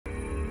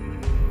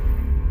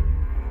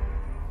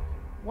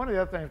one of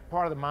the other things,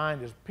 part of the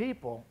mind is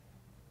people,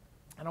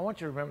 and I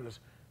want you to remember this,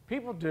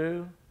 people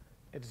do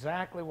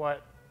exactly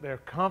what they're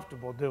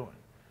comfortable doing.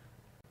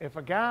 If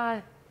a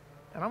guy,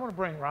 and I'm going to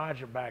bring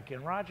Roger back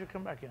in. Roger,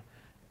 come back in.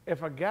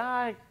 If a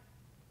guy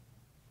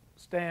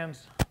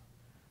stands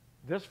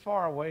this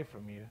far away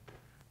from you,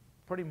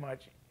 pretty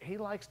much, he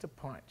likes to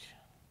punch.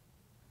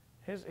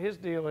 His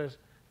deal is,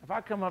 if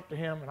I come up to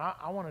him and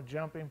I want to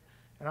jump him,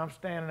 and I'm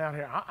standing out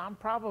here, I'm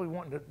probably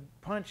wanting to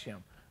punch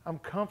him. I'm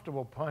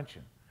comfortable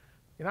punching.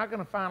 You're not going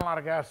to find a lot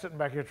of guys sitting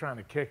back here trying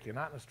to kick you,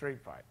 not in a street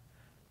fight.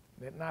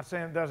 They're not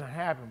saying it doesn't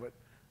happen, but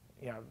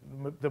you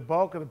know, the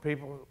bulk of the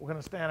people, we're going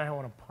to stand out here and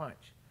want to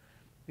punch.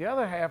 The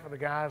other half of the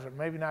guys, or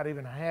maybe not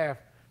even half,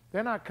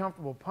 they're not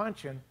comfortable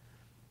punching.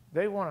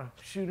 They want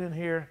to shoot in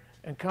here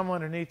and come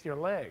underneath your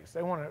legs.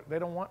 They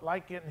don't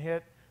like getting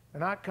hit.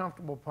 They're not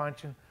comfortable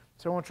punching.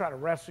 So they want to try to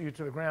wrestle you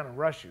to the ground and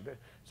rush you.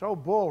 It's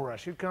old bull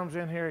rush. He comes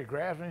in here, he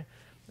grabs me,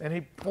 and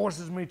he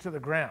forces me to the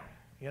ground,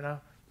 you know?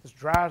 Just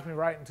drives me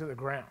right into the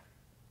ground.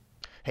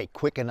 Hey,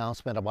 quick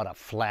announcement about a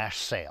flash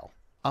sale.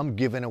 I'm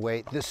giving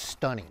away this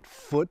stunning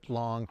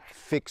foot-long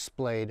fixed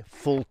blade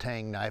full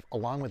tang knife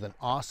along with an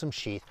awesome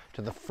sheath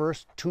to the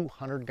first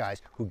 200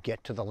 guys who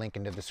get to the link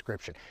in the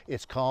description.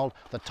 It's called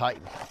the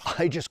Titan.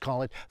 I just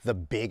call it the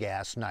big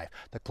ass knife.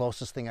 The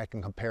closest thing I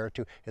can compare it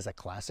to is a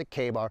classic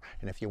K-bar,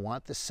 and if you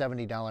want this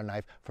 $70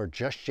 knife for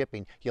just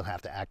shipping, you'll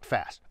have to act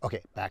fast.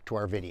 Okay, back to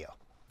our video.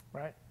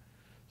 Right?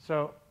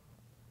 So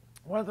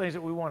one of the things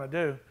that we want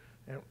to do,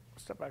 and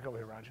step back over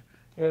here, Roger,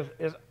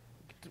 is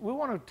we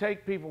want to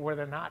take people where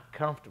they're not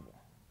comfortable,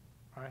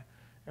 right?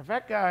 If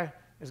that guy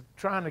is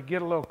trying to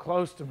get a little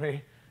close to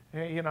me,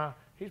 you know,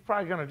 he's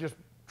probably going to just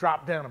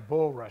drop down and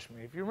bull rush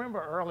me. If you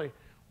remember early,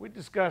 we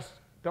discussed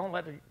don't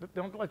let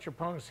your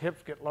opponent's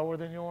hips get lower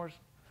than yours.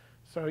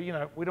 So, you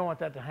know, we don't want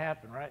that to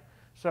happen, right?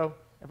 So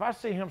if I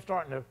see him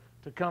starting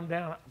to come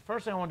down,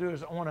 first thing I want to do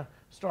is I want to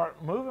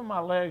start moving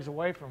my legs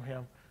away from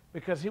him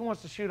because he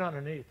wants to shoot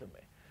underneath of me.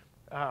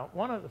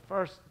 One of the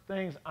first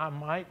things I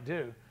might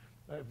do,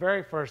 the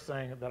very first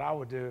thing that I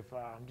would do if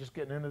I'm just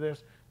getting into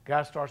this,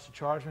 guy starts to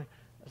charge me,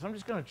 is I'm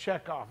just going to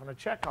check off. And a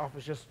check off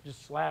is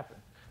just slapping.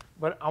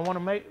 But I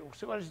want to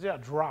see what I just did, I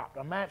dropped.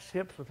 I matched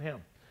hips with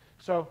him.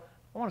 So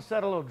I want to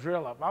set a little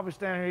drill up. I'll be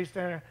standing here, he's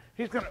standing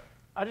there.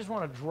 I just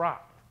want to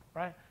drop,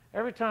 right?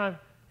 Every time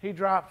he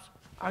drops,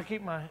 I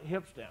keep my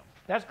hips down.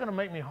 That's going to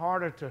make me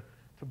harder to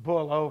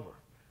bull over.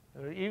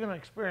 Even an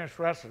experienced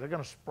wrestler, they're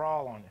going to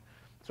sprawl on you.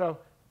 So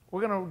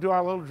we're going to do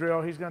our little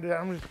drill. He's going to do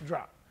that. I'm just going to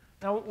drop.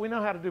 Now, we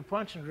know how to do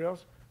punching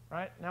drills,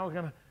 right? Now we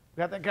got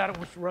that guy that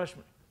wants to rush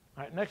me.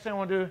 All right, next thing I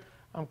want to do,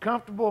 I'm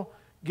comfortable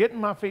getting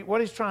my feet.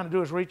 What he's trying to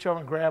do is reach over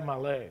and grab my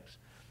legs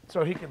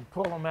so he can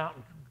pull them out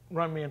and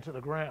run me into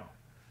the ground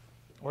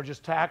or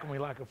just tackle me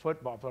like a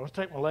football player. Let's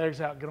take my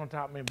legs out, get on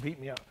top of me, and beat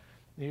me up.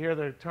 You hear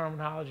the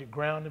terminology,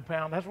 ground and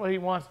pound. That's what he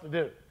wants to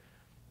do.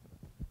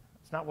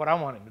 It's not what I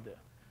want him to do.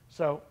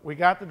 So we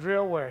got the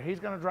drill where he's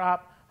going to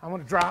drop, I'm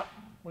going to drop.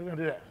 We're going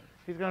to do that.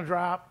 He's going to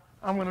drop,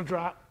 I'm going to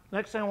drop.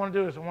 Next thing I want to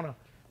do is I want to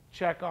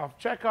check off.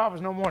 Check off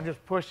is no more than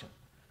just pushing.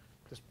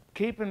 Just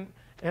keeping,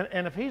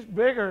 and if he's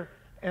bigger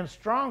and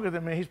stronger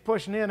than me, he's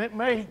pushing in, it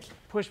may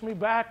push me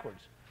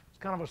backwards. It's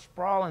kind of a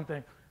sprawling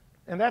thing.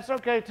 And that's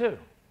okay too.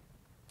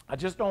 I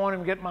just don't want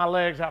him getting my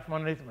legs out from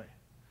underneath me.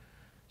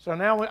 So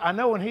now I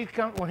know when he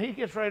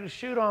gets ready to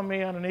shoot on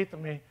me underneath of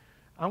me,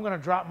 I'm going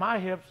to drop my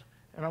hips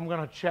and I'm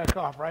going to check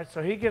off, right?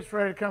 So he gets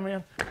ready to come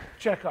in,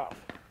 check off,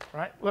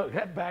 right? Look,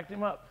 that backed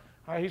him up.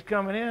 All right, he's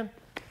coming in,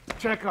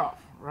 check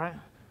off, right?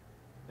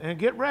 And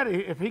get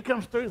ready. If he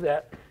comes through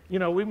that, you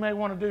know, we may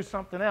want to do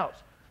something else.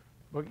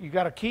 But you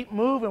got to keep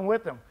moving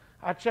with him.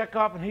 I check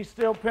off and he's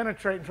still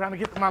penetrating, trying to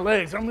get to my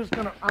legs. I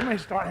may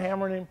start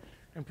hammering him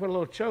and put a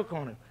little choke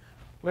on him.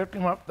 Lift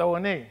him up, throw a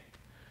knee.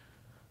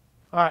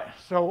 All right,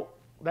 so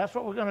that's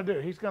what we're going to do.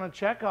 He's going to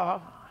check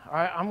off. All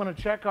right, I'm going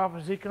to check off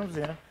as he comes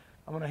in.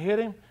 I'm going to hit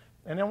him.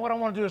 And then what I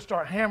want to do is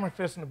start hammering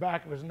fists in the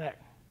back of his neck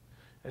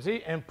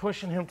and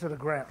pushing him to the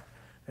ground.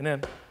 And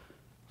then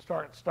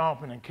start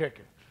stomping and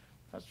kicking.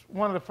 That's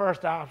one of the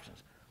first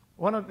options.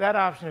 That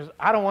option is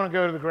I don't want to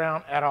go to the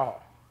ground at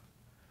all.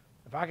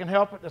 If I can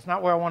help it, that's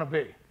not where I want to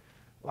be.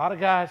 A lot of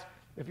guys,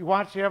 if you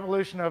watch the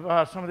evolution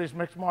of some of these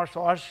mixed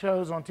martial arts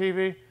shows on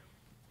TV,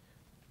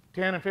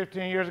 10 and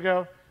 15 years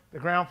ago, the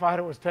ground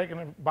fighter was taking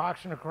a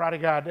boxing or karate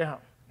guy down.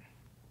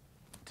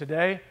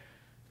 Today,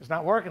 it's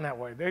not working that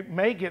way. They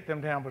may get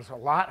them down, but it's a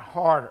lot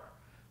harder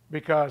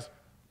because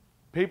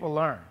people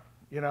learn,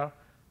 you know.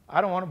 I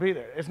don't want to be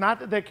there. It's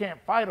not that they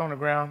can't fight on the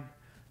ground.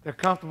 They're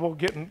comfortable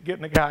getting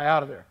the guy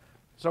out of there.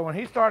 So when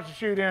he starts to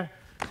shoot in,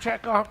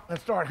 check off and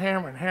start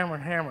hammering,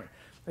 hammering, hammering.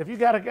 If you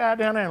got a guy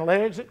down there and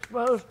legs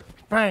exposed,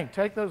 bang,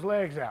 take those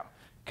legs out.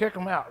 Kick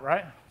them out,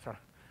 right? So,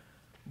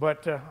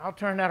 but I'll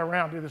turn that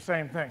around, do the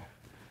same thing.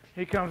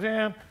 He comes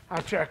in,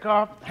 I check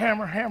off,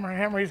 hammer, hammer,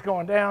 hammer, he's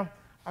going down.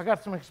 I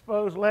got some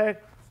exposed leg,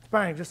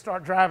 bang, just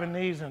start driving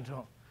knees into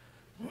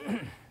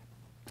him.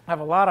 I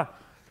have a lot of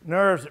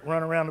nerves that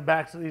run around the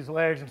backs of these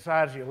legs and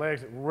sides of your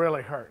legs that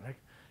really hurt. They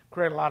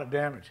create a lot of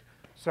damage.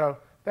 So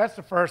that's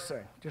the first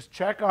thing. Just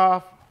check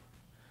off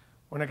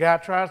when a guy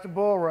tries to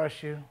bull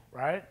rush you,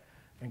 right?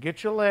 And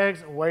get your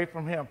legs away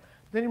from him.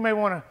 Then you may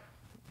want to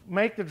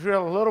make the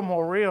drill a little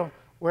more real,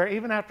 where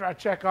even after I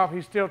check off,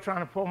 he's still trying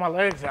to pull my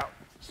legs out.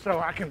 So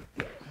I can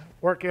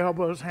work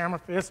elbows, hammer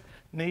fists,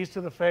 knees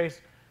to the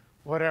face,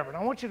 whatever. And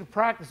I want you to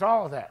practice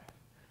all of that.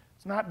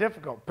 It's not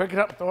difficult. Pick it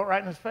up and throw it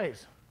right in his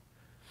face.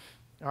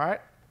 All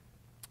right?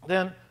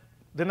 Then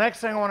the next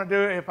thing I want to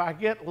do, if I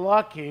get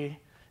lucky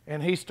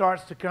and he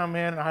starts to come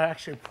in and I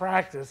actually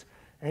practice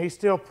and he's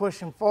still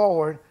pushing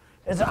forward,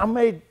 is I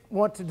may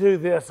want to do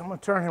this. I'm going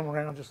to turn him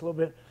around just a little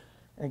bit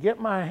and get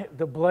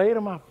the blade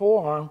of my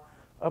forearm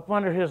up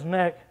under his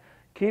neck,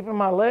 keeping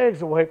my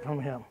legs away from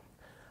him.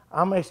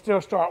 I may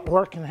still start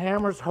working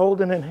hammers,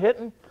 holding and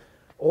hitting,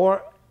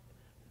 or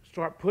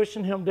start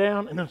pushing him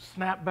down and then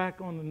snap back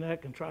on the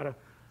neck and try to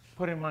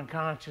put him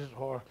unconscious,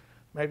 or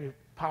maybe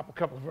pop a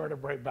couple of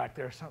vertebrae back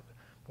there or something.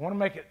 I want to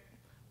make it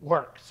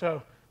work.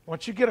 So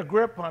once you get a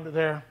grip under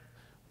there,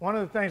 one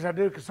of the things I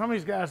do, because some of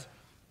these guys,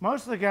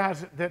 most of the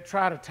guys that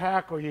try to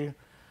tackle you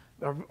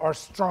are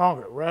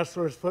stronger,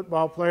 wrestlers,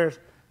 football players.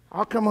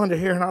 I'll come under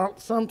here and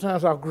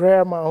sometimes I'll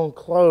grab my own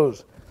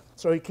clothes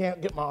so he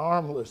can't get my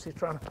arm loose. He's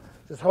trying to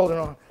just hold it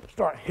on,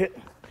 start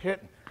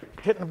hitting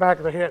the back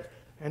of the head,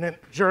 and then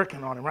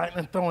jerking on him, right? And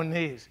then throwing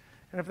knees.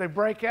 And if they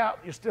break out,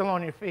 you're still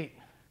on your feet.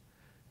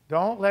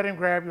 Don't let him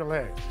grab your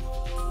legs.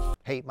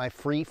 Hey, my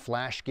free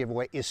flash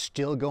giveaway is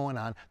still going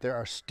on. There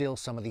are still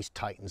some of these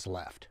Titans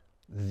left.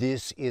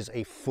 This is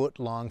a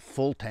foot-long,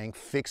 full-tank,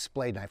 fixed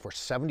blade knife for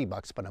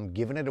 $70, but I'm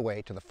giving it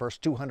away to the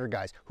first 200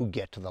 guys who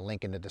get to the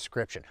link in the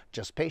description.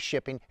 Just pay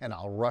shipping, and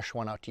I'll rush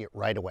one out to you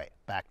right away.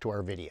 Back to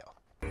our video.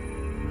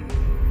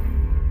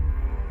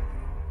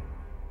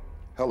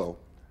 Hello,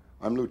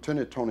 I'm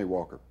Lieutenant Tony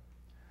Walker.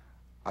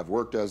 I've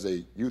worked as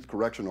a youth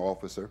correctional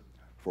officer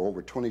for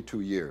over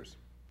 22 years.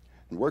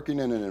 And working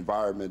in an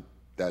environment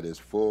that is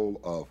full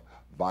of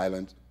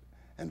violence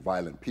and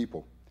violent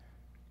people,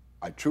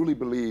 I truly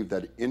believe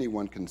that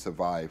anyone can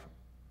survive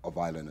a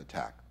violent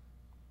attack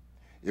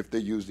if they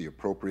use the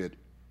appropriate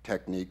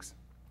techniques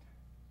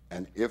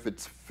and if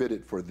it's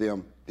fitted for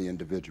them, the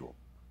individual.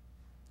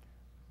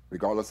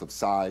 Regardless of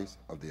size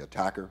of the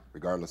attacker,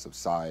 regardless of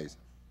size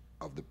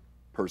of the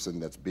person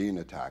that's being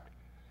attacked,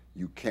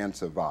 you can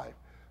survive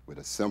with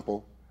a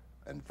simple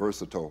and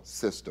versatile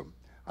system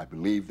I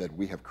believe that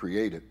we have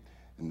created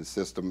in the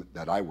system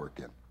that I work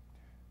in.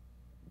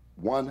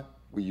 One,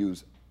 we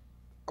use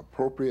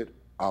appropriate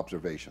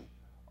observation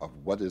of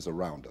what is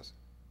around us,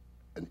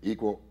 an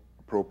equal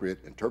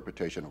appropriate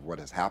interpretation of what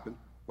has happened,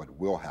 what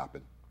will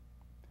happen,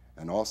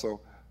 and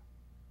also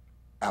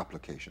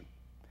application.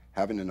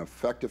 Having an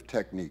effective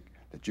technique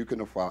that you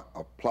can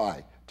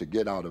apply to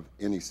get out of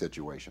any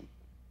situation.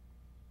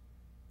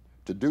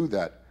 To do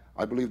that,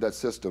 I believe that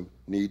system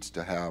needs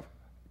to have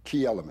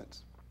key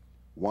elements.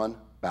 One,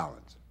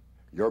 balance.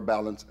 Your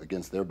balance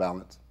against their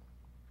balance.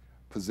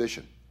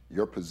 Position.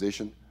 Your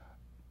position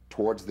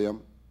towards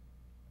them.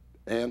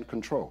 And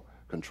control.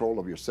 Control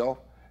of yourself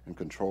and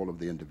control of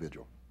the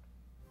individual.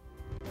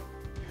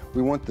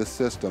 We want the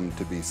system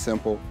to be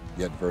simple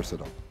yet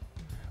versatile.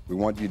 We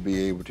want you to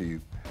be able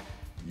to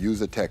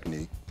use a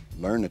technique,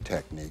 learn a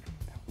technique.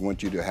 We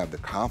want you to have the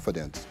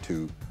confidence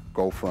to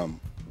go from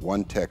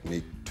one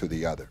technique to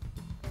the other.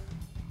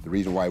 The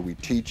reason why we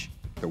teach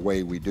the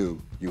way we do,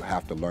 you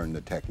have to learn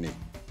the technique.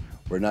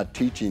 We're not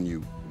teaching you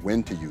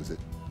when to use it.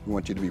 We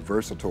want you to be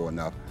versatile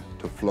enough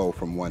to flow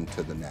from one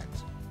to the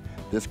next.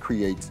 This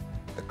creates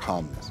the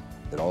calmness,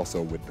 that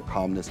also with the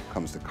calmness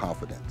comes the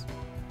confidence.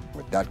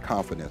 With that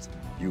confidence,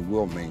 you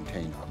will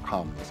maintain a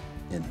calmness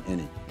in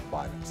any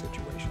violent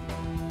situation.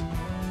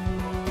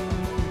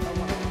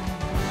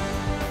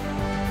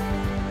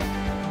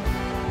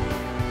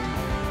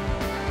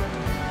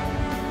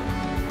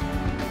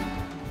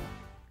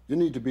 You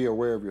need to be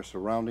aware of your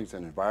surroundings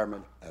and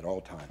environment at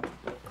all times.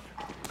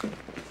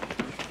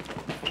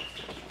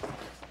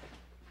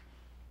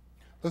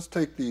 Let's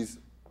take these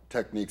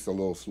techniques a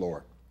little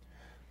slower.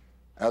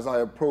 As I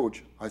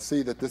approach, I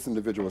see that this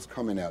individual is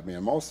coming at me.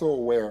 I'm also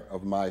aware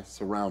of my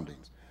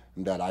surroundings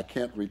and that I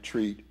can't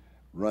retreat,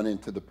 run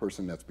into the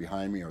person that's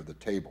behind me or the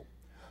table.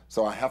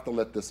 So I have to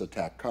let this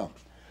attack come.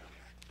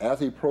 As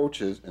he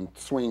approaches and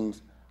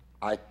swings,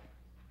 I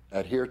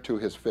adhere to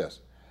his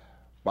fist.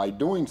 By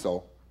doing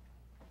so,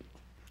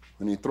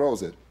 when he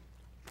throws it,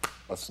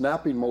 a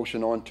snapping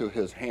motion onto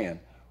his hand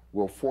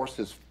will force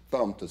his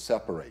thumb to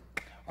separate.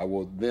 I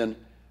will then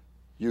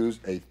use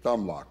a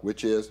thumb lock,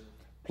 which is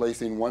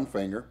placing one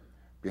finger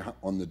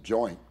on the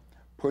joint,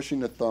 pushing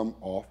the thumb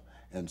off,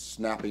 and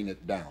snapping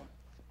it down.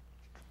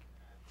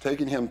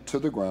 Taking him to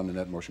the ground in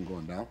that motion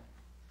going down.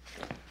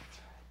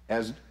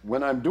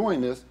 When I'm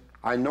doing this,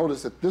 I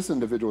notice that this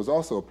individual is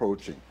also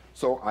approaching,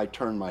 so I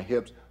turn my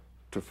hips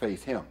to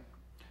face him.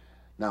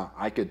 Now,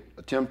 I could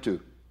attempt to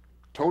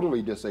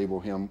totally disable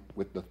him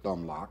with the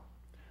thumb lock,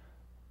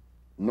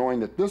 knowing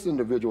that this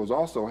individual is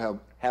also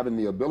having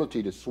the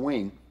ability to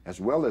swing as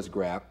well as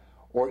grab,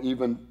 or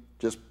even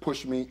just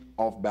push me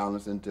off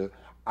balance into,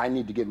 I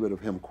need to get rid of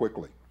him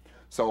quickly.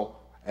 So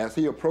As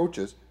he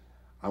approaches,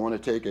 I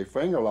want to take a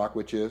finger lock,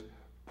 which is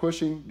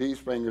pushing these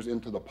fingers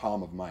into the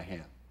palm of my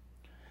hand.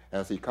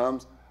 As he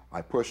comes,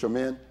 I push him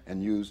in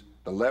and use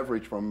the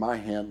leverage from my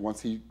hand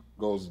once he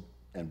goes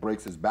and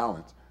breaks his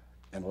balance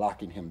and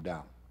locking him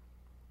down.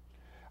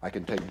 I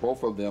can take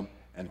both of them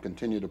and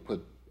continue to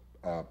put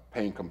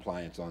pain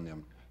compliance on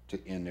them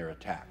to end their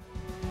attack.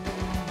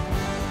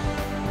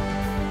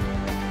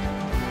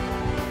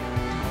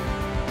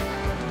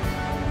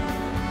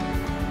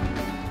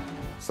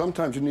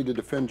 Sometimes you need to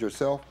defend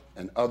yourself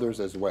and others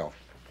as well.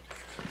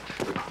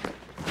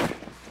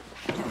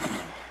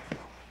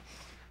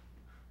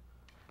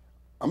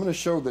 I'm going to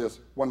show this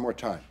one more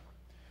time.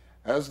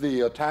 As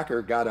the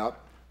attacker got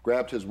up,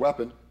 grabbed his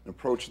weapon, and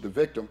approached the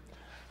victim,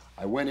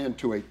 I went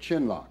into a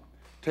chin lock,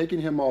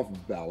 taking him off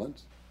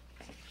balance.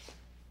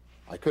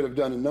 I could have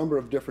done a number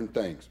of different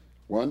things.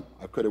 One,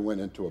 I could have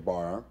went into a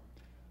bar arm.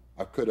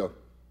 I could have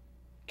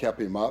kept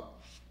him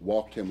up,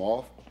 walked him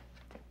off.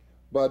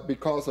 But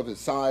because of his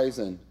size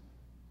and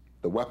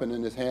the weapon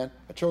in his hand,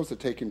 I chose to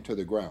take him to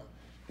the ground.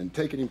 And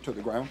taking him to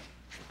the ground,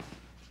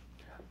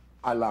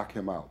 I lock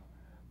him out.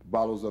 The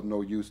bottle's of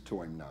no use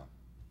to him now.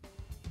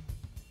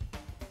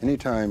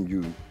 Anytime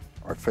you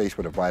are faced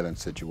with a violent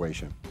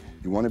situation,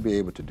 you want to be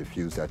able to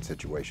diffuse that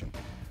situation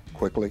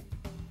quickly,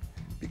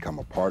 become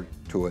a part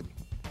to it.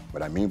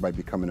 What I mean by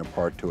becoming a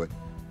part to it,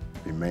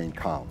 remain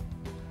calm.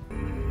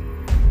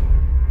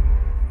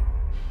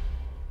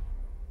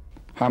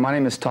 Hi, my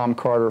name is Tom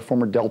Carter,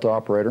 former Delta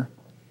operator.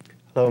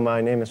 Hello, my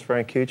name is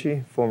Frank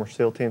Cucci, former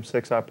SEAL Team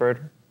 6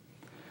 operator.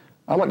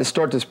 I'd like to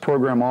start this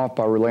program off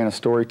by relaying a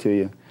story to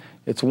you.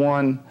 It's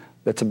one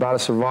that's about a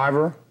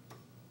survivor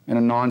and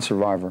a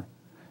non-survivor.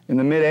 In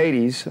the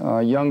mid-'80s,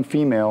 a young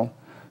female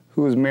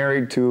who was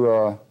married to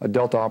a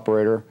Delta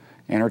operator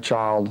and her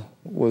child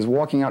was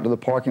walking out to the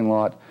parking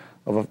lot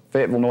of a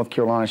Fayetteville, North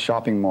Carolina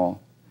shopping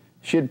mall.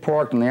 She had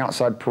parked on the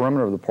outside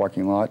perimeter of the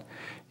parking lot,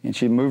 and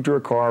she moved to her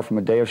car from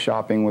a day of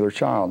shopping with her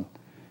child.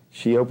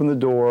 She opened the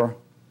door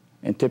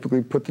and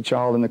typically put the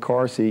child in the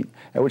car seat,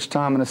 at which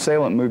time an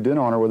assailant moved in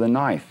on her with a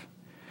knife.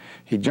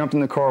 He jumped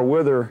in the car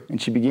with her,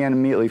 and she began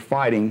immediately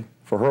fighting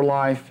for her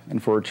life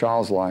and for her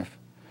child's life.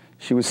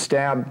 She was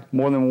stabbed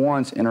more than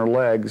once in her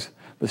legs,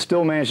 but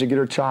still managed to get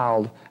her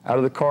child out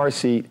of the car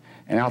seat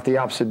and out the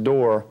opposite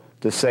door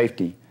to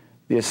safety.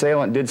 The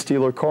assailant did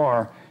steal her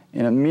car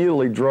and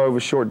immediately drove a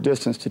short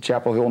distance to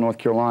Chapel Hill, North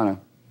Carolina,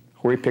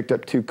 where he picked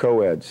up 2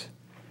 co-eds.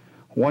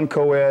 One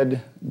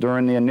co-ed,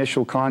 during the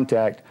initial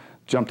contact,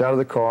 jumped out of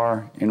the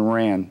car and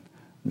ran.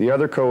 The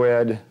other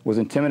co-ed was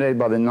intimidated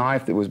by the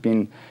knife that was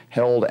being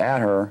held at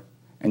her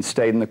and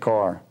stayed in the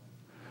car.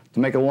 To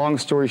make a long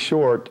story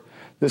short,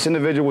 this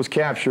individual was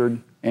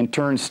captured and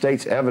turned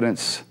state's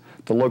evidence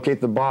to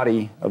locate the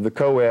body of the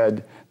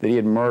co-ed that he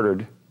had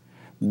murdered,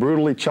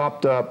 brutally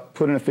chopped up,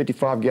 put in a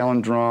 55-gallon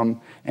drum,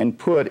 and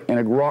put in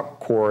a rock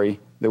quarry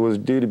that was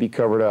due to be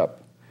covered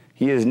up.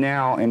 He is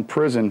now in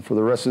prison for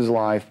the rest of his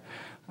life,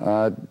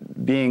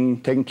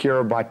 being taken care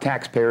of by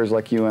taxpayers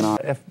like you and I.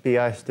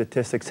 FBI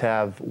statistics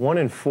have 1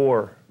 in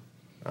 4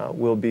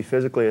 will be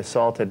physically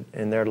assaulted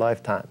in their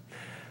lifetime.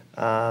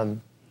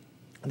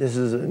 This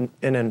is an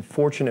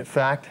unfortunate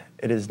fact.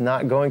 It is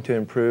not going to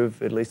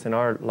improve, at least in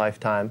our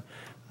lifetime.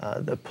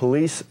 The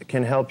police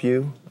can help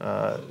you.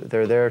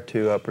 They're there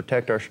to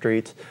protect our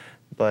streets,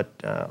 but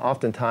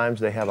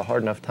oftentimes they have a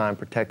hard enough time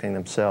protecting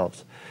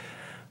themselves.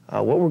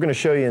 What we're going to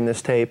show you in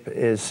this tape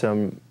is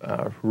some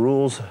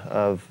rules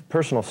of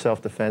personal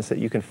self-defense that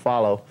you can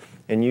follow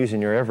and use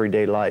in your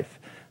everyday life.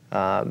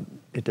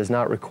 It does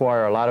not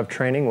require a lot of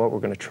training. What we're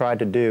going to try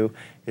to do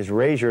is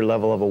raise your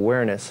level of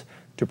awareness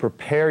to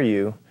prepare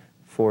you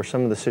for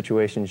some of the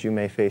situations you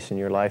may face in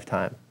your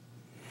lifetime.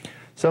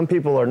 Some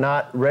people are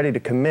not ready to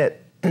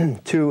commit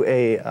to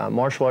a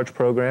martial arts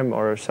program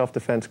or a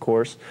self-defense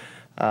course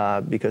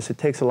because it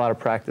takes a lot of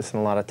practice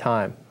and a lot of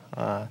time.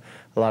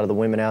 A lot of the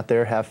women out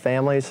there have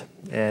families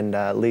and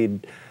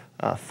lead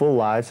full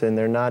lives, and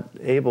they're not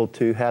able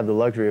to have the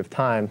luxury of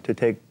time to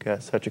take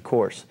such a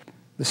course.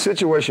 The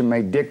situation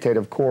may dictate,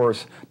 of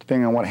course,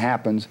 depending on what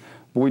happens,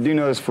 but we do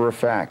know this for a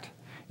fact.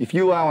 If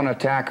you allow an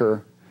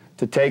attacker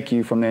to take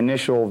you from the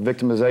initial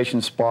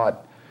victimization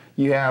spot,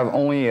 you have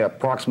only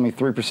approximately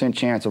 3%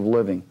 chance of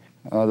living.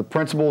 The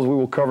principles we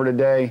will cover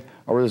today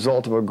are a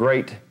result of a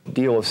great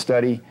deal of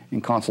study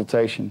and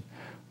consultation,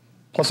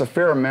 plus a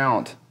fair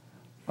amount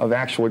of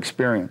actual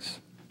experience.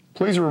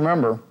 Please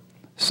remember,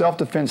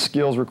 self-defense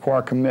skills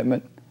require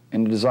commitment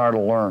and a desire to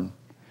learn.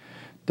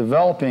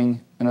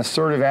 Developing an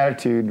assertive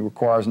attitude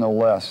requires no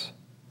less.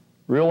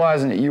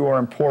 Realizing that you are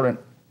important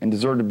and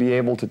deserve to be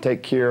able to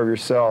take care of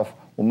yourself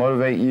will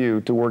motivate you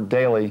to work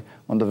daily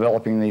on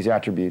developing these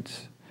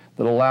attributes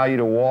that allow you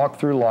to walk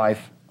through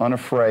life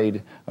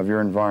unafraid of your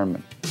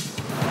environment.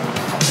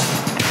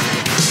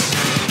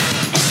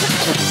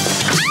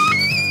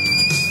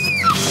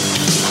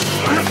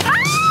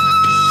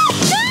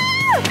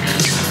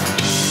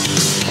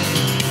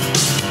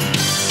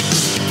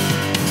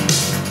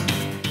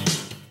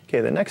 Okay,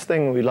 the next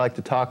thing we'd like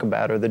to talk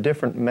about are the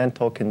different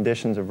mental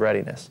conditions of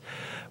readiness.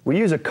 We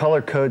use a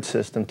color code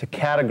system to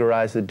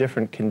categorize the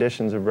different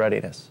conditions of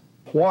readiness.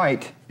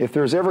 White, if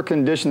there's ever a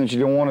condition that you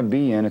don't want to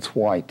be in, it's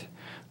white.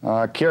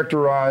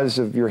 Characterized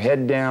of your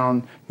head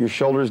down, your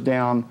shoulders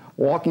down,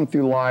 walking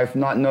through life,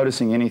 not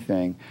noticing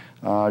anything.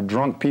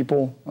 Drunk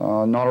people,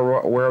 not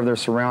aware of their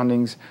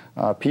surroundings.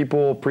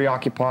 People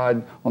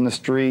preoccupied on the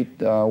street,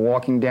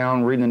 walking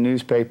down, reading the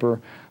newspaper,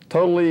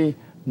 totally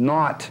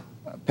not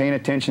paying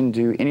attention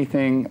to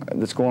anything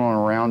that's going on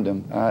around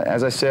them.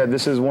 As I said,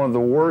 this is one of the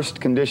worst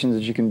conditions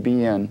that you can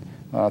be in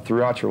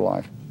throughout your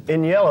life.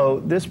 In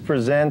yellow, this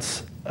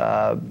presents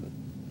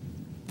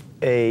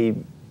a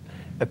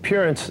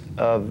appearance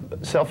of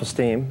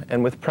self-esteem,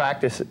 and with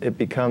practice it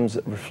becomes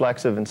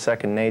reflexive and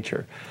second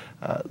nature.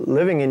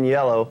 Living in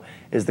yellow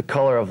is the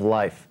color of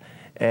life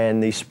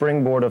and the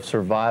springboard of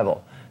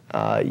survival.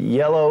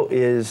 Yellow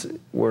is,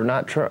 we're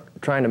not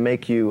trying to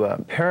make you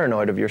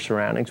paranoid of your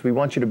surroundings. We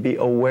want you to be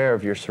aware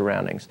of your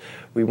surroundings.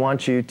 We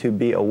want you to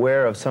be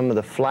aware of some of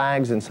the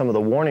flags and some of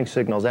the warning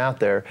signals out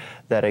there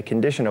that a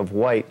condition of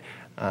white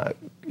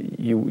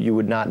you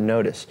would not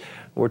notice.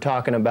 We're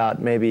talking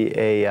about maybe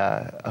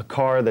a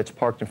car that's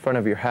parked in front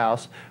of your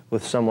house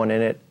with someone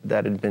in it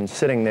that had been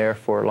sitting there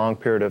for a long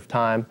period of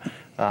time.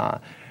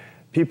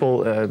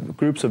 People,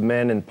 groups of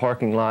men in the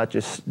parking lot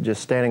just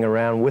standing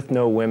around with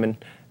no women.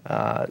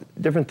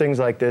 Different things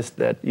like this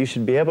that you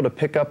should be able to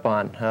pick up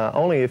on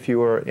only if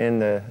you are in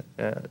the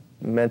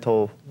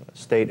mental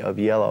state of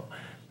yellow.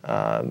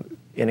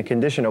 In a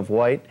condition of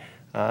white,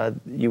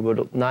 you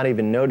would not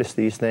even notice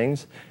these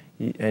things,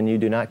 and you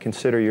do not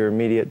consider your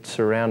immediate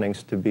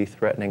surroundings to be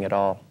threatening at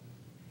all.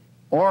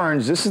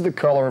 Orange, this is the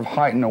color of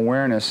heightened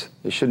awareness.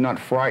 It should not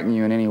frighten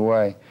you in any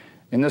way.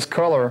 In this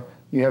color,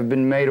 you have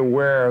been made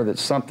aware that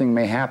something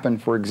may happen.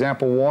 For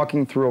example,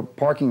 walking through a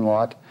parking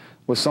lot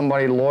with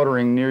somebody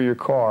loitering near your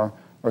car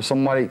or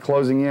somebody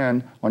closing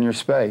in on your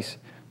space.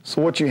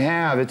 So what you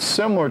have, it's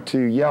similar to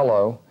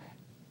yellow,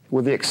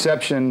 with the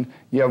exception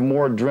you have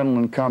more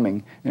adrenaline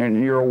coming,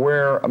 and you're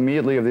aware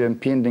immediately of the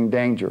impending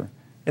danger.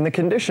 In the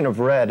condition of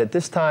red, at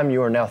this time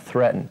you are now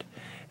threatened,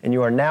 and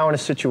you are now in a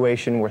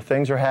situation where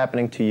things are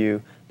happening to you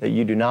that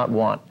you do not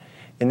want.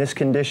 In this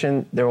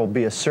condition, there will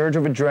be a surge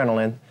of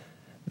adrenaline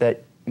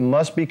that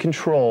must be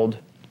controlled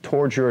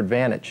towards your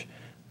advantage.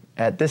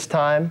 At this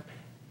time,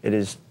 it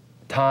is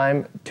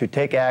time to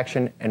take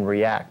action and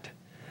react.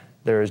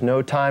 There is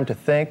no time to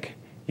think.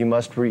 You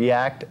must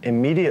react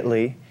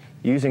immediately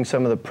using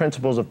some of the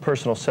principles of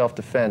personal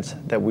self-defense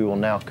that we will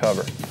now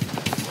cover.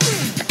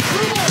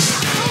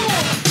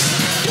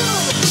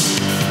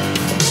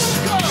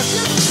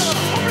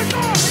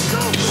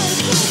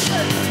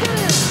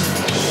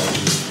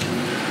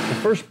 The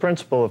first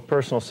principle of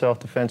personal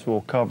self-defense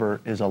we'll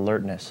cover is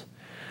alertness.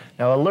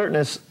 Now,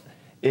 alertness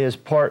is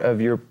part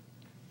of your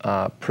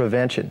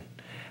prevention.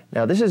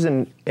 Now, this is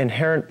an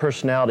inherent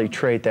personality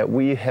trait that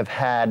we have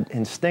had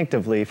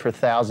instinctively for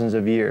thousands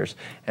of years,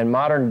 and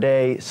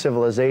modern-day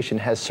civilization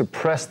has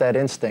suppressed that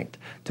instinct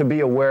to be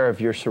aware of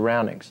your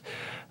surroundings.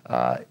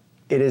 It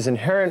is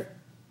inherent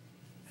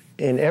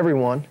in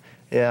everyone.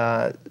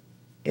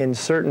 In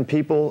certain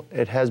people,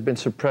 it has been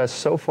suppressed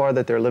so far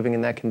that they're living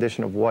in that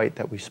condition of white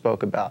that we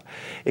spoke about.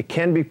 It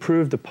can be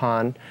proved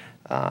upon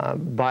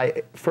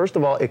by, first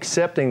of all,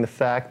 accepting the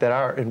fact that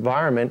our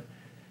environment,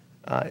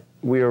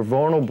 we are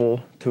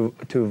vulnerable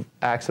to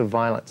acts of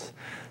violence.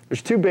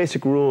 There's two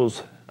basic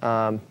rules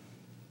that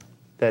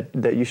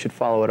you should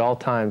follow at all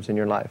times in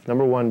your life.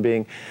 Number one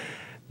being,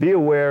 be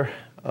aware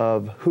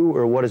of who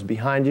or what is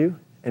behind you,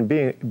 and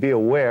be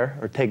aware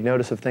or take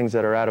notice of things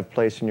that are out of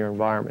place in your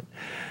environment.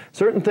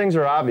 Certain things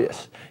are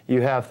obvious.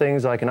 You have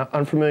things like an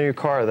unfamiliar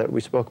car that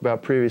we spoke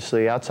about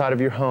previously outside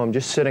of your home,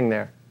 just sitting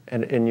there,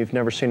 and you've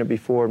never seen it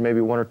before,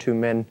 maybe one or two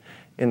men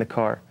in the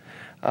car.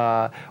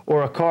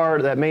 Or a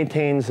car that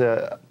maintains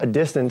a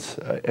distance,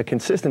 a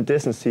consistent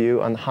distance to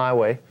you on the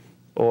highway,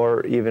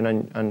 or even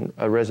on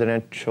a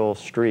residential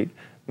street.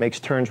 Makes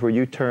turns where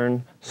you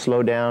turn,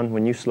 slow down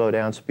when you slow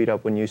down, speed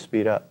up when you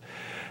speed up.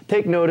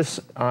 Take notice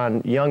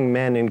on young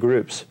men in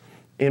groups,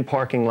 in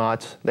parking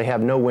lots. They have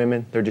no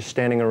women, they're just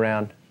standing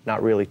around,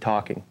 not really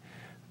talking.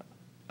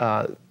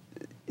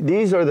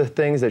 These are the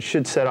things that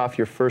should set off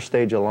your first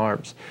stage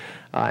alarms.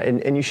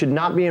 And you should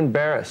not be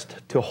embarrassed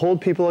to hold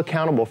people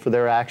accountable for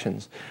their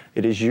actions.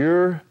 It is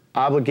your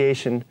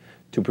obligation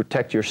to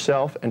protect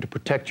yourself and to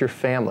protect your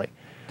family.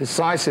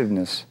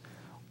 Decisiveness.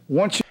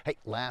 Hey,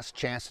 last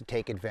chance to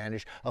take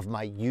advantage of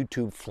my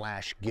YouTube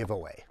Flash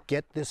giveaway.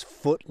 Get this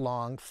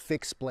foot-long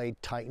fixed blade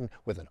Titan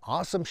with an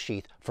awesome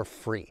sheath for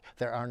free.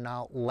 There are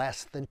now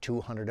less than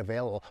 200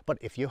 available, but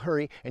if you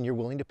hurry and you're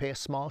willing to pay a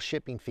small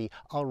shipping fee,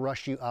 I'll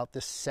rush you out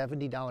this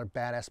 $70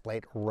 badass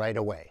blade right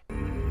away.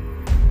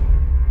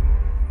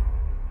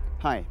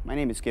 Hi, my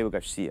name is Gabriel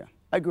Garcia.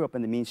 I grew up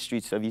in the mean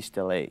streets of East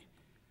LA.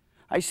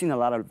 I've seen a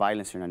lot of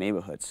violence in our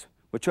neighborhoods.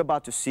 What you're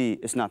about to see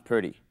is not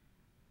pretty.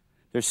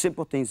 There's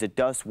simple things that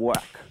does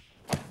work.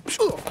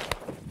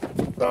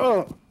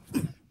 I'm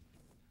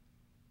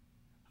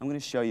going to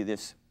show you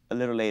this a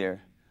little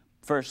later.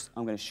 First,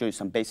 I'm going to show you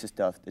some basic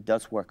stuff that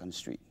does work on the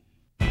street.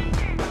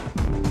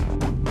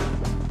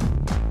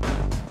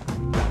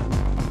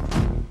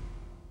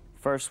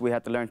 first we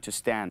have to learn to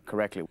stand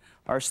correctly.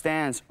 Our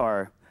stands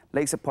are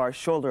legs apart,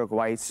 shoulder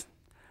width,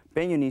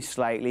 bend your knees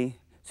slightly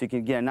so you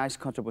can get a nice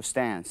comfortable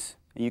stance,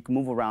 and you can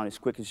move around as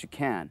quick as you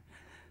can.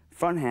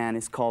 Front hand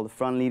is called the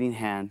front leading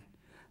hand.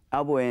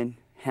 Elbow in,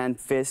 hand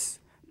fist,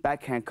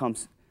 back hand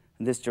comes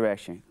in this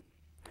direction.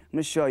 I'm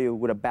going to show you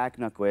what a back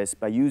knuckle is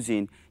by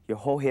using your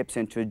whole hips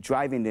into it,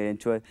 driving it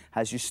into it.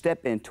 As you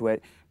step into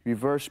it,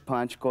 reverse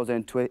punch goes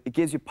into it. It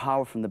gives you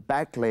power from the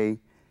back leg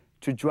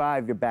to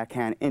drive your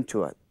backhand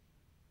into it.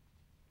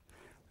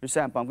 For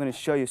example, I'm going to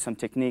show you some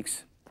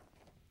techniques.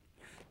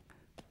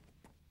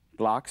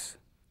 Blocks,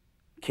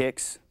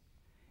 kicks,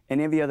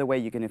 and every other way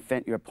you can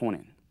offend your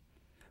opponent.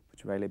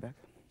 Put your right leg back.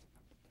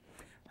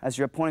 As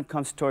your opponent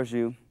comes towards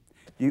you,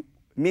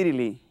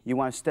 immediately you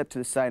want to step to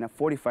the side in a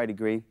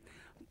 45-degree,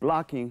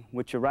 blocking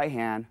with your right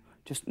hand,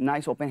 just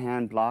nice open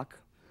hand block,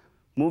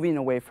 moving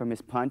away from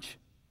his punch,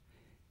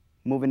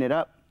 moving it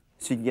up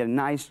so you can get a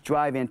nice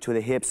drive into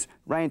the hips,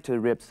 right into the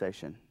rib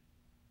section.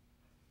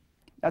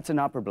 That's an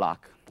upper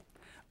block.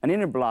 An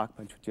inner block,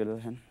 punch with your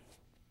other hand,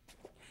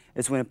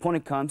 is when an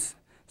opponent comes,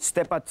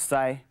 step out the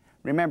side.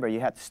 Remember, you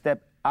have to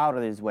step out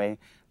of his way,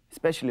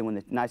 especially when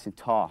they're nice and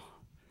tall.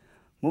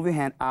 Move your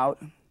hand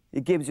out.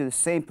 It gives you the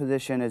same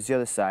position as the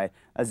other side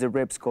as the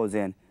ribs goes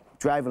in,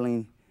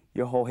 driving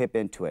your whole hip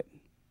into it.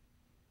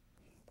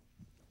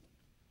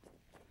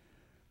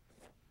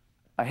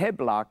 A head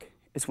block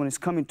is when it's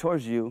coming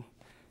towards you,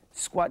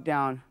 squat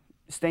down,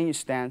 stay in your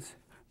stance,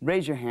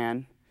 raise your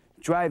hand,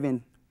 drive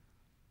in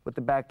with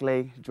the back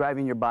leg,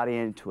 driving your body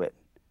into it,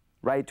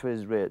 right to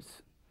his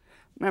ribs.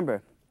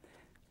 Remember,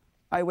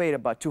 I weigh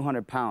about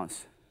 200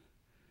 pounds.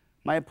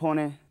 My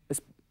opponent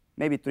is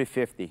maybe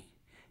 350.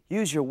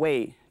 Use your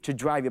weight to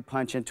drive your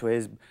punch into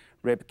his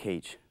rib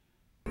cage.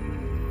 All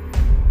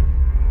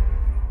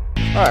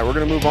right, we're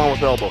going to move on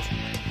with elbows.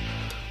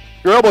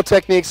 Your elbow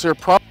techniques are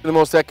probably the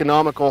most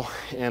economical,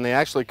 and they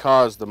actually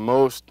cause the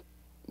most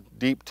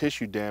deep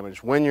tissue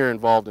damage when you're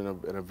involved in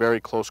a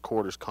very close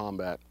quarters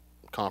combat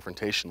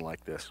confrontation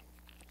like this.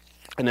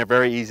 And they're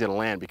very easy to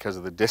land because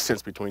of the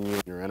distance between you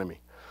and your enemy.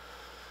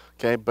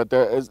 Okay, but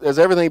as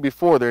everything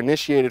before, they're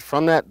initiated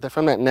from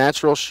that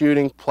natural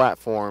shooting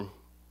platform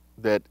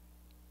that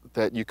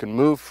you can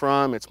move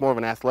from. It's more of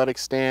an athletic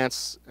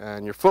stance,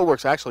 and your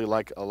footwork's actually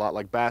a lot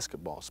like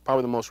basketball. It's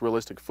probably the most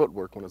realistic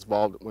footwork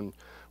when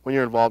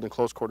you're involved in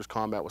close quarters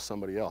combat with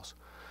somebody else,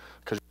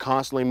 because you're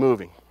constantly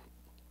moving.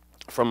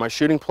 From my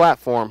shooting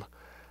platform,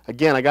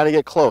 again, I got to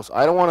get close.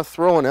 I don't want to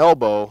throw an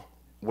elbow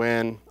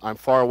when I'm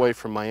far away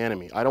from my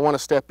enemy. I don't want to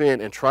step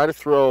in and try to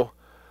throw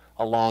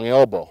a long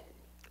elbow.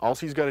 All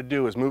he's got to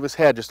do is move his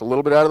head just a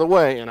little bit out of the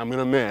way, and I'm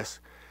going to miss.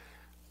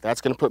 That's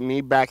going to put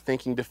me back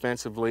thinking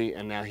defensively,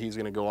 and now he's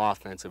going to go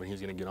offensive, and he's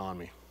going to get on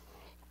me.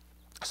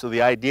 So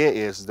the idea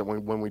is that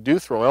when we do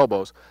throw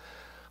elbows,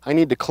 I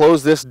need to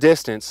close this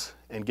distance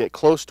and get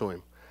close to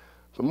him.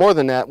 But more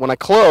than that, when I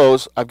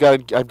close, I've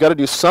got to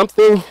do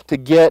something to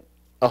get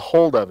a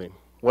hold of him.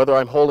 Whether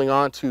I'm holding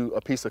on to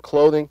a piece of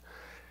clothing,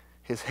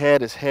 his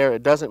head, his hair,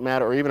 it doesn't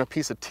matter, or even a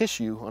piece of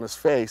tissue on his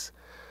face,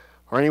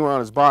 or anywhere on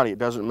his body, it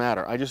doesn't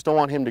matter. I just don't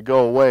want him to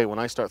go away when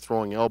I start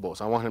throwing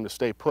elbows. I want him to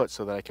stay put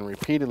so that I can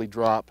repeatedly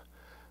drop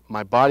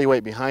my body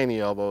weight behind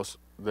the elbows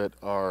that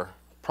are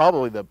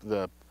probably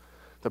the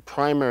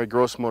primary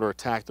gross motor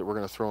attack that we're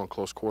going to throw in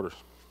close quarters.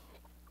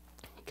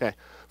 Okay,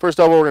 first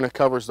elbow we're going to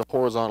cover is the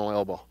horizontal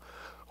elbow.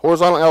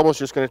 Horizontal elbow is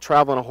just going to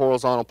travel in a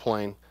horizontal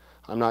plane.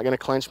 I'm not going to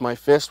clench my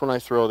fist when I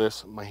throw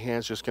this. My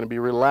hand's just going to be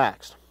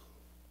relaxed.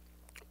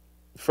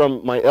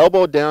 From my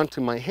elbow down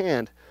to my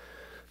hand,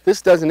 this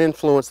doesn't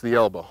influence the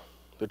elbow,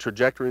 the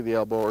trajectory of the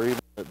elbow, or even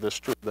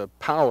the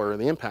power or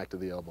the impact of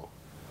the elbow.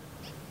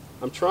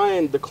 I'm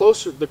trying, the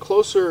closer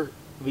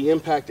the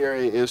impact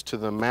area is to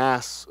the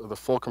mass of the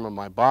fulcrum of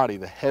my body,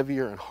 the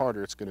heavier and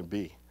harder it's going to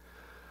be.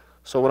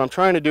 So what I'm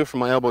trying to do from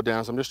my elbow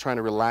down is I'm just trying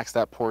to relax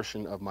that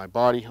portion of my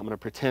body. I'm going to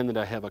pretend that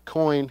I have a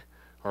coin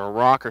or a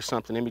rock or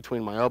something in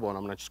between my elbow, and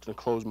I'm just going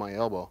to close my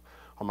elbow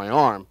or my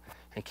arm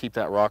and keep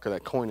that rock or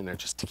that coin in there,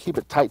 just to keep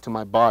it tight to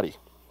my body.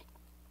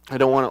 I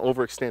don't want to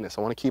overextend this.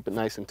 I want to keep it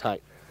nice and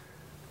tight.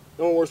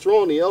 And when we're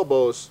throwing the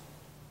elbows,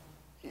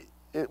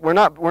 we're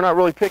not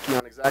really picky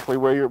on exactly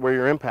where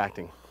you're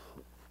impacting.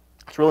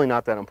 It's really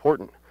not that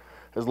important.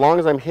 As long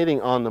as I'm hitting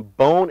on the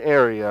bone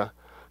area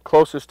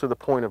closest to the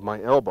point of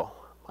my elbow.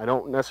 I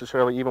don't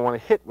necessarily even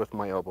want to hit with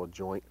my elbow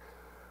joint.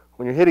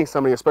 When you're hitting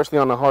somebody, especially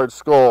on the hard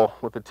skull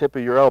with the tip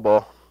of your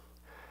elbow,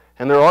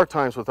 and there are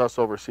times with us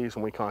overseas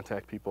when we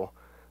contact people,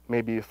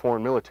 maybe a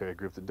foreign military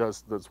group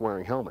that's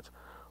wearing helmets.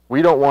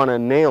 We don't want to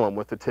nail them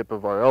with the tip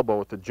of our elbow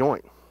with the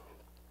joint.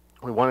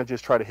 We want to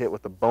just try to hit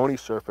with the bony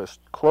surface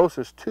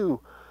closest to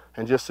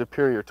and just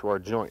superior to our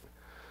joint.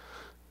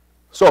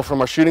 So from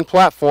our shooting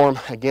platform,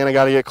 again, I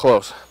got to get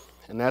close.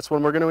 And that's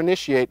when we're going to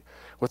initiate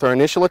with our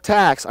initial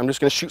attacks. I'm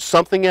just going to shoot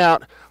something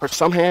out or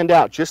some hand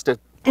out just to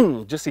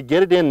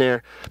get it in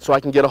there so I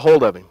can get a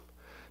hold of him.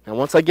 Now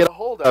once I get a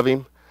hold of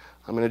him,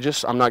 I'm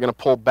not going to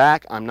pull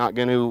back. I'm not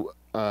going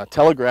to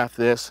telegraph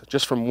this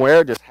just from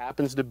where it just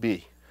happens to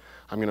be.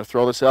 I'm going to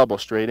throw this elbow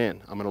straight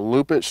in. I'm going to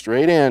loop it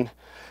straight in,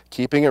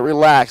 keeping it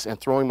relaxed and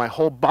throwing my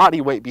whole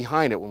body weight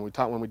behind it when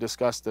we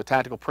discussed the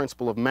tactical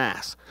principle of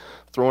mass.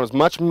 Throwing as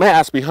much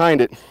mass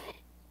behind it,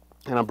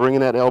 and I'm bringing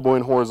that elbow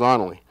in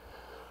horizontally.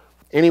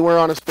 Anywhere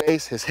on his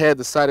face, his head,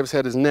 the side of his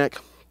head, his neck,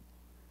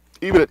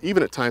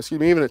 even at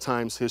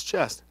times his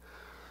chest.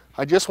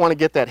 I just want to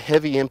get that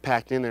heavy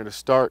impact in there to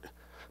start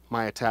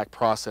my attack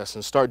process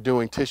and start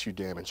doing tissue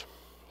damage.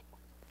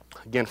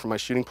 Again, from my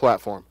shooting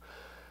platform,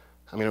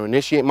 I'm going to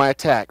initiate my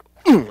attack.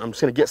 I'm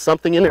just going to get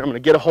something in there. I'm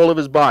going to get a hold of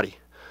his body.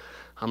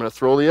 I'm going to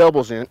throw the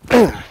elbows in,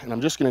 and I'm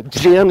just going to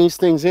jam these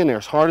things in there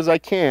as hard as I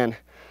can,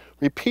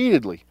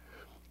 repeatedly.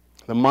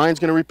 The mind's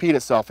going to repeat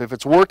itself. If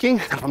it's working,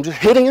 if I'm just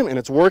hitting him and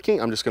it's working,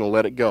 I'm just going to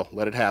let it go,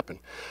 let it happen.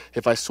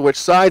 If I switch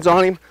sides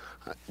on him,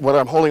 whether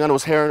I'm holding onto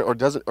his hair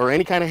or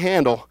any kind of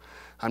handle,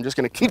 I'm just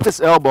going to keep this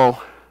elbow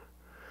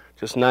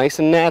just nice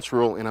and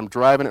natural, and I'm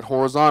driving it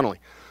horizontally,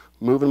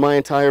 moving my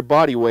entire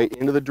body weight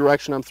into the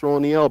direction I'm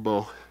throwing the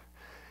elbow,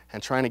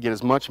 and trying to get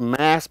as much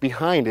mass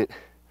behind it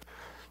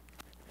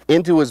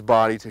into his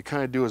body to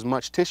kind of do as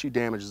much tissue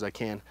damage as I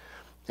can,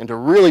 and to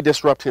really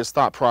disrupt his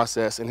thought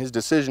process and his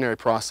decisionary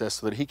process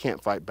so that he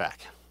can't fight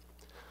back.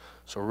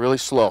 So really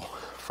slow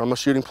from a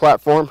shooting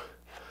platform.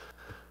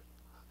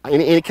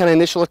 Any kind of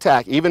initial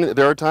attack, even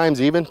there are times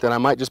even that I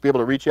might just be able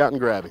to reach out and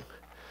grab him.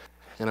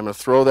 And I'm going to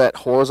throw that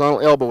horizontal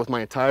elbow with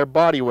my entire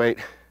body weight,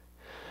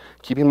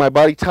 keeping my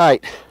body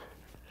tight.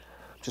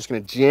 I'm just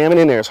going to jam it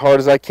in there as hard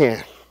as I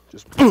can.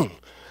 Just boom,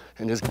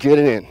 and just get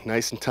it in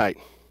nice and tight.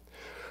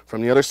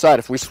 From the other side,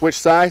 if we switch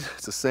sides,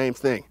 it's the same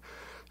thing.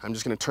 I'm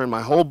just going to turn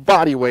my whole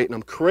body weight and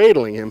I'm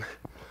cradling him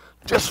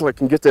just so I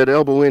can get that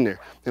elbow in there.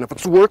 And if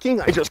it's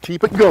working, I just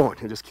keep it going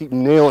and just keep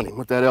nailing him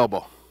with that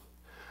elbow.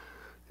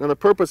 Now the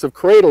purpose of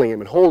cradling him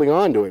and holding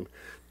on to him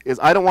is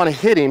I don't want to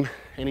hit him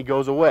and he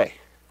goes away.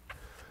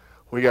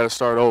 We got to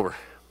start over.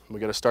 We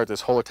got to start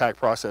this whole attack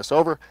process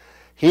over.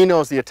 He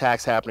knows the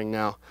attack's happening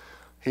now.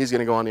 He's going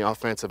to go on the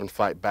offensive and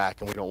fight back,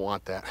 and we don't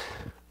want that.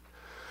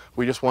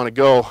 We just want to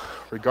go,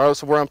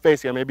 regardless of where I'm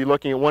facing. I may be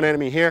looking at one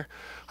enemy here.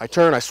 I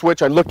turn, I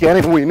switch, I look at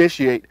him, and we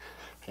initiate.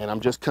 And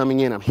I'm just coming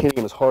in. I'm hitting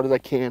him as hard as I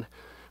can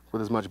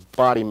with as much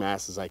body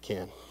mass as I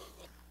can.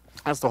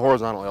 That's the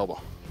horizontal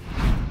elbow.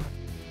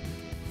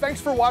 Thanks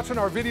for watching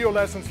our video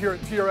lessons here at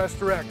TRS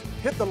Direct.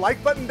 Hit the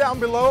like button down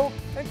below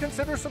and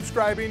consider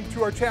subscribing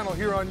to our channel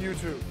here on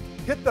YouTube.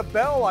 Hit the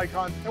bell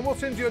icon and we'll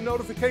send you a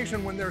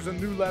notification when there's a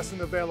new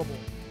lesson available.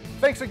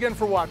 Thanks again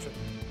for watching.